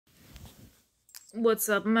What's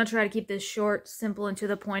up? I'm gonna try to keep this short, simple, and to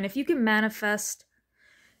the point. If you can manifest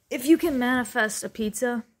a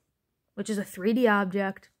pizza, which is a 3D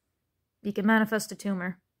object, you can manifest a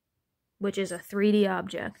tumor, which is a 3D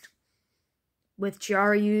object, which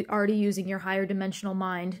you're already using your higher dimensional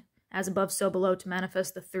mind, as above, so below, to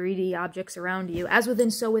manifest the 3D objects around you. As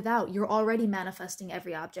within, so without. You're already manifesting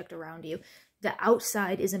every object around you. The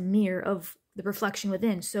outside is a mirror of the reflection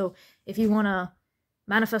within. So if you want to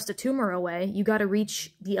manifest a tumor away, you got to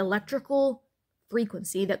reach the electrical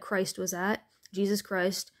frequency that Christ was at, Jesus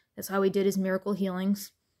Christ. That's how he did his miracle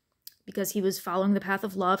healings, because he was following the path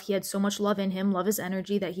of love. He had so much love in him, love is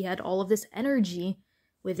energy, that he had all of this energy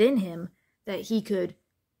within him that he could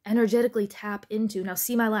energetically tap into. Now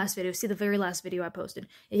see my last video, see the very last video I posted.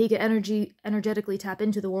 He could energetically tap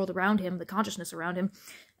into the world around him, the consciousness around him.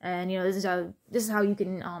 And you know, this is how you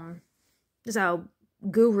can this is how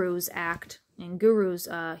gurus act, and gurus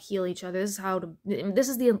heal each other.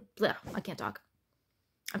 I can't talk.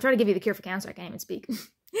 I'm trying to give you the cure for cancer, I can't even speak.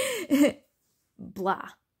 Blah.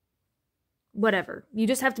 Whatever. You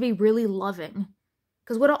just have to be really loving.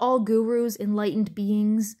 Because what do all gurus, enlightened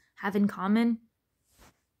beings have in common?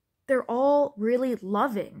 They're all really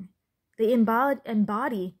loving. They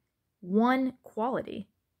embody one quality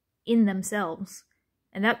in themselves.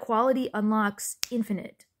 And that quality unlocks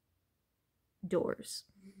infinite doors.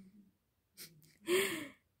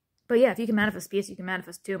 But yeah, if you can manifest peace, you can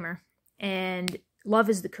manifest tumor. And love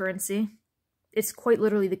is the currency. It's quite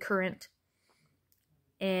literally the current.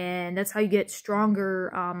 And that's how you get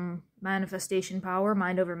stronger manifestation power,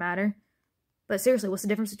 mind over matter. But seriously, what's the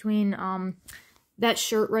difference between that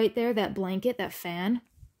shirt right there, that blanket, that fan,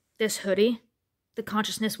 this hoodie, the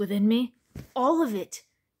consciousness within me? All of it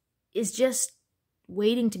is just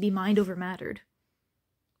waiting to be mind over mattered.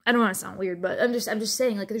 I don't want to sound weird, but I'm just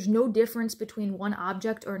saying, like, there's no difference between one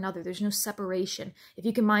object or another. There's no separation. If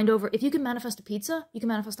you can manifest a pizza, you can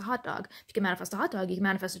manifest a hot dog. If you can manifest a hot dog, you can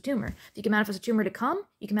manifest a tumor. If you can manifest a tumor to come,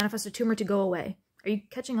 you can manifest a tumor to go away. Are you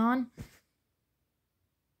catching on?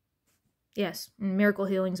 Yes, miracle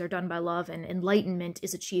healings are done by love, and enlightenment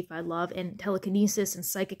is achieved by love, and telekinesis and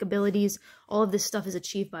psychic abilities, all of this stuff is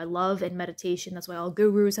achieved by love and meditation. That's why all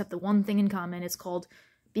gurus have the one thing in common. It's called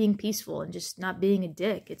being peaceful and just not being a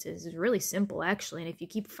dick. It's really simple, actually, and if you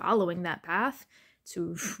keep following that path, it's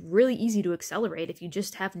really easy to accelerate if you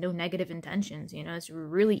just have no negative intentions, you know? It's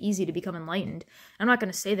really easy to become enlightened. I'm not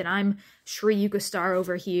going to say that I'm Sri Yukastar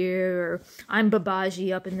over here, or I'm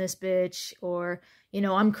Babaji up in this bitch, or, you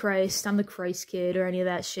know, I'm Christ, I'm the Christ kid, or any of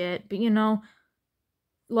that shit, but, you know,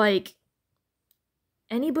 like,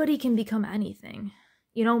 anybody can become anything.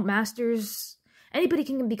 You know, anybody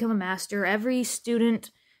can become a master. Every student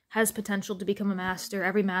has potential to become a master.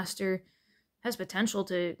 Every master has potential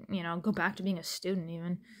to, you know, go back to being a student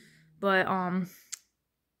even. But,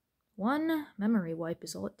 one memory wipe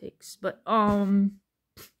is all it takes. But, I'm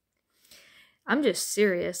just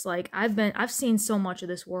serious. Like, I've seen so much of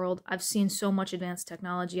this world. I've seen so much advanced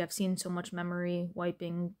technology. I've seen so much memory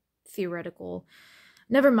wiping, theoretical.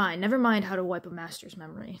 Never mind how to wipe a master's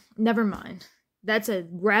memory. Never mind. That's a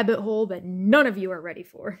rabbit hole that none of you are ready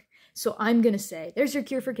for. So I'm gonna say, there's your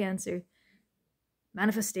cure for cancer.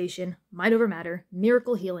 Manifestation, mind over matter,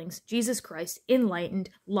 miracle healings, Jesus Christ, enlightened,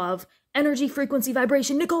 love, energy, frequency,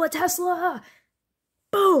 vibration, Nikola Tesla!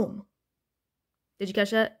 Boom! Did you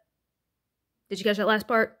catch that? Did you catch that last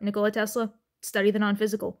part? Nikola Tesla? Study the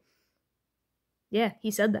non-physical. Yeah, he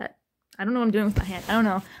said that. I don't know what I'm doing with my hand. I don't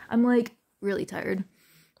know. I'm, like, really tired.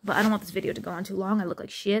 But I don't want this video to go on too long. I look like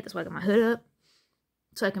shit. That's why I got my hood up.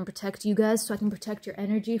 So I can protect you guys, so I can protect your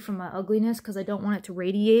energy from my ugliness, because I don't want it to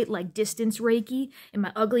radiate like distance Reiki, and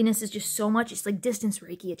my ugliness is just so much, it's like distance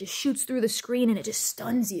Reiki. It just shoots through the screen and it just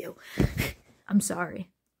stuns you. I'm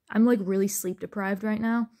sorry. I'm like really sleep deprived right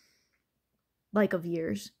now. Like of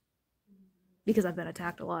years. Because I've been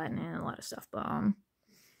attacked a lot and a lot of stuff, but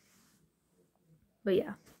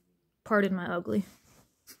yeah. Pardon my ugly.